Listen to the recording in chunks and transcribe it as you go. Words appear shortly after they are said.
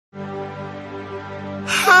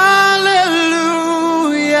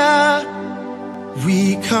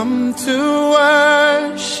come to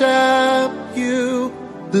worship you.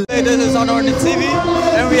 Hey, this is Anointing TV,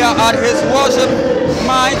 and we are at his worship,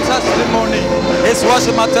 my testimony. His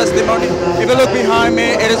worship, my testimony. If you look behind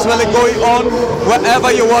me, it is really going on. Wherever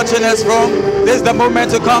you're watching us from, this is the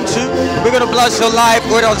moment to come to. We're going to bless your life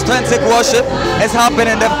with authentic worship. It's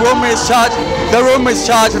happening. The room is charged. The room is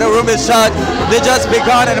charged. The room is charged. They just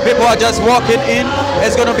begun, and the people are just walking in.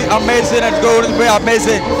 It's going to be amazing and going to be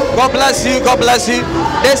amazing. God bless you. God bless you.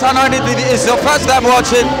 This Anointing TV is your first time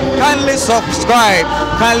watching. Kindly subscribe.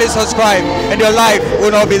 Kindly subscribe, and your life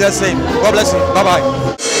will not be the same. God bless you. Bye bye.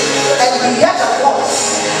 And he had a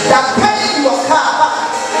voice that pay your car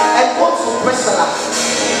back and go to Bristol.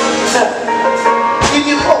 If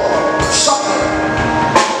you go shopping,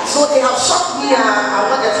 so they have shocked me. I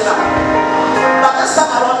want to know. But this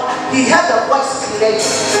time around, he heard the voice clearly,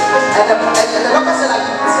 and the doctor said like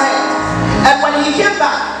he turned. And when he came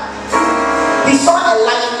back, he saw a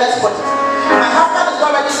lifeless body. My husband is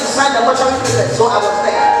not ready to sign the mortuary papers, so I was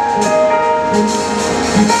there.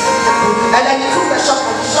 And then he took the shock.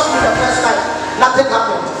 He shocked me the first time, nothing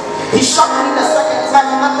happened. He shocked me the second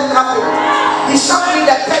time, nothing happened. He shocked me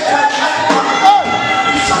the third time, nothing happened.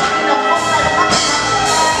 He shocked me the fourth time, nothing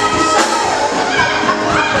happened. He shocked me the fifth time,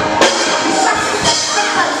 nothing happened. He shocked me the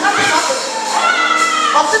sixth time, nothing happened.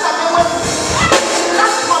 I said, I can't wait.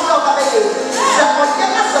 Last month of the day, the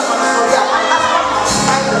forgiveness of my story, my husband was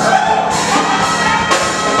fine.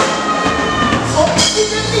 So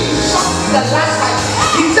immediately he shocked me the last time.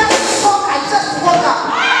 He just spoke, I just woke up.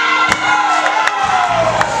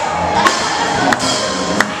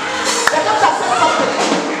 The doctor said something.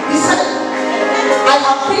 He said, I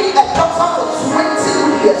have been a doctor for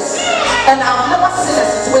 20 years and I've never seen a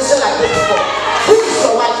situation like this before. Who is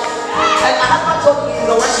your wife? And my husband told me he's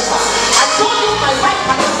the worshiper. I told you my wife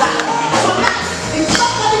cannot die. Tonight, if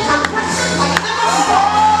somebody can question like never before,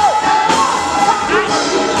 then God will come through for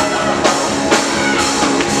you.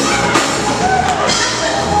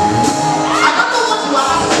 I don't know what you are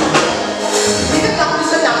asking. He didn't have to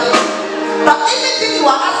say that. But anything you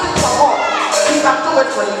are asking for God, He can do it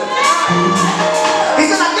for you. He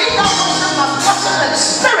said, I think that worship must worship in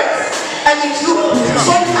spirit and in truth.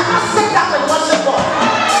 So you cannot sit down and worship God.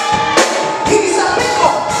 He is a big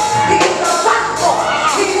God. He is a fast God.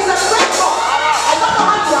 He is a great God. I don't know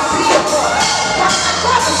how you are seeing your God. But my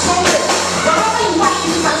God is so great. Wherever you are,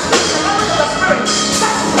 you can speak the language of the spirit.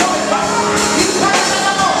 That's what it is. You can say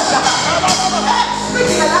the Lord. Speak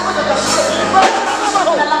in the language of the spirit.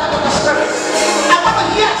 Speak in the language of the spirit. I want to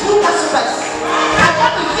hear true worshipers. I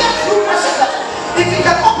want to hear true worshipers. If you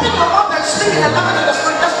can open your mouth and speak in the language of the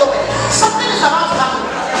spirit, just do it. Something is about to happen.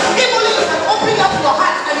 Even if you can open up your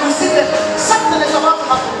heart and receive it, something is about to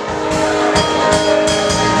happen.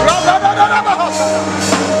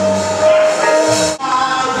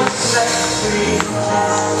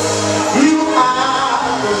 You are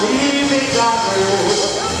the living God.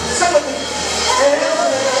 Somebody,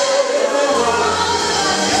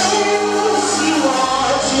 see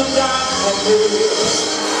what you've done for me.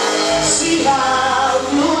 See how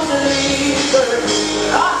you deliver me.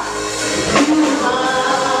 You are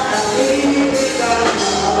the living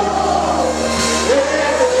God.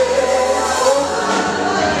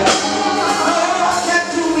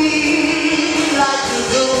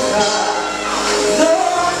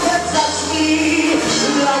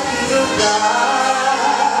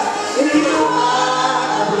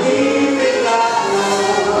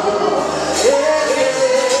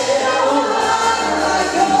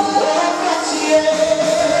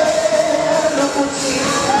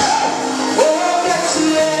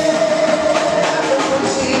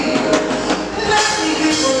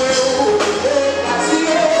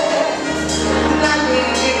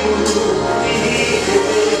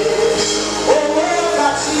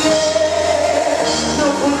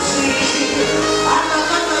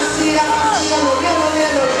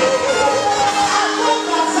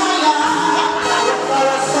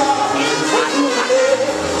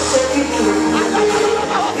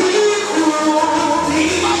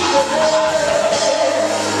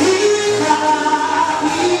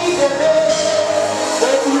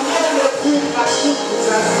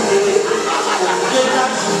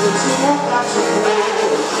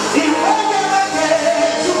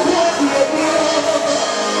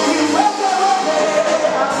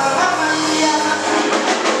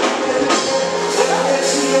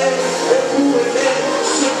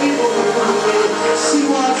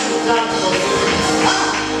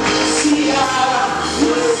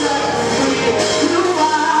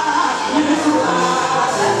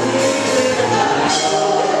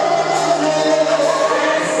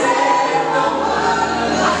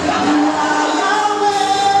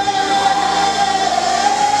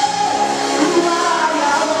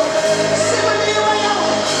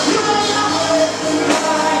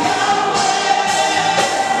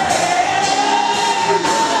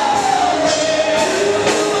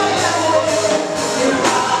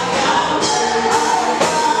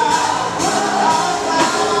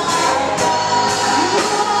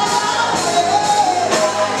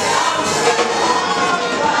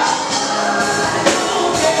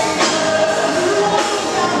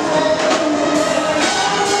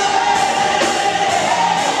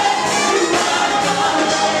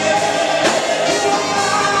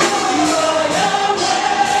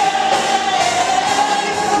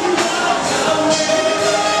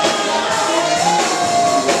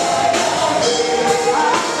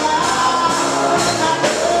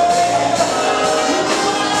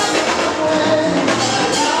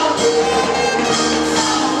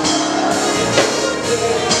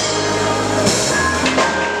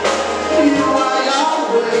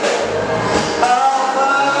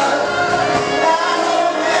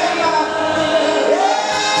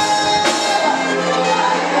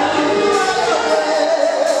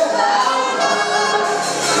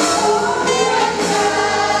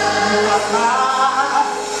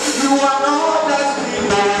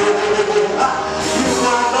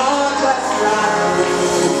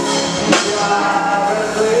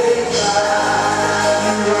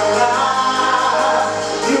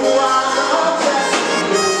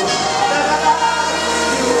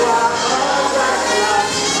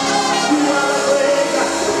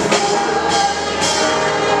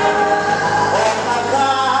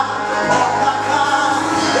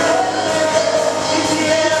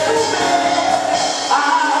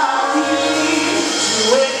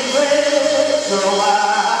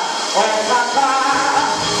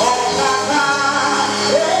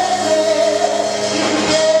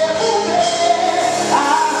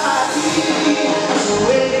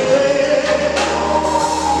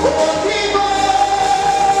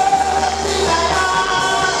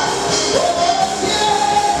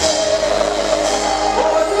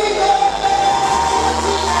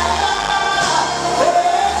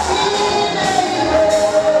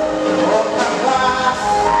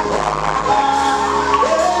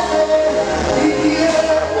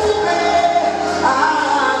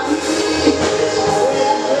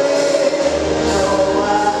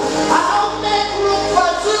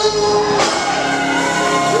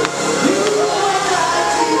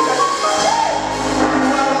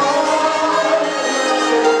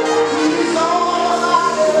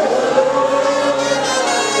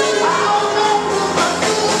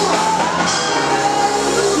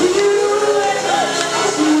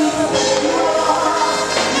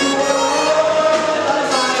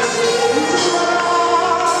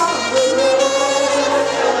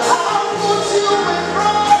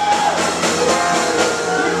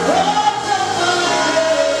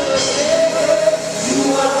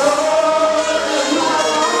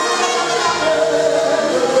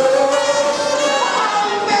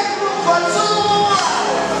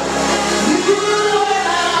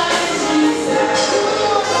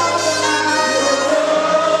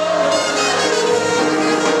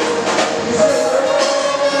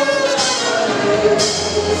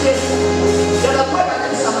 Take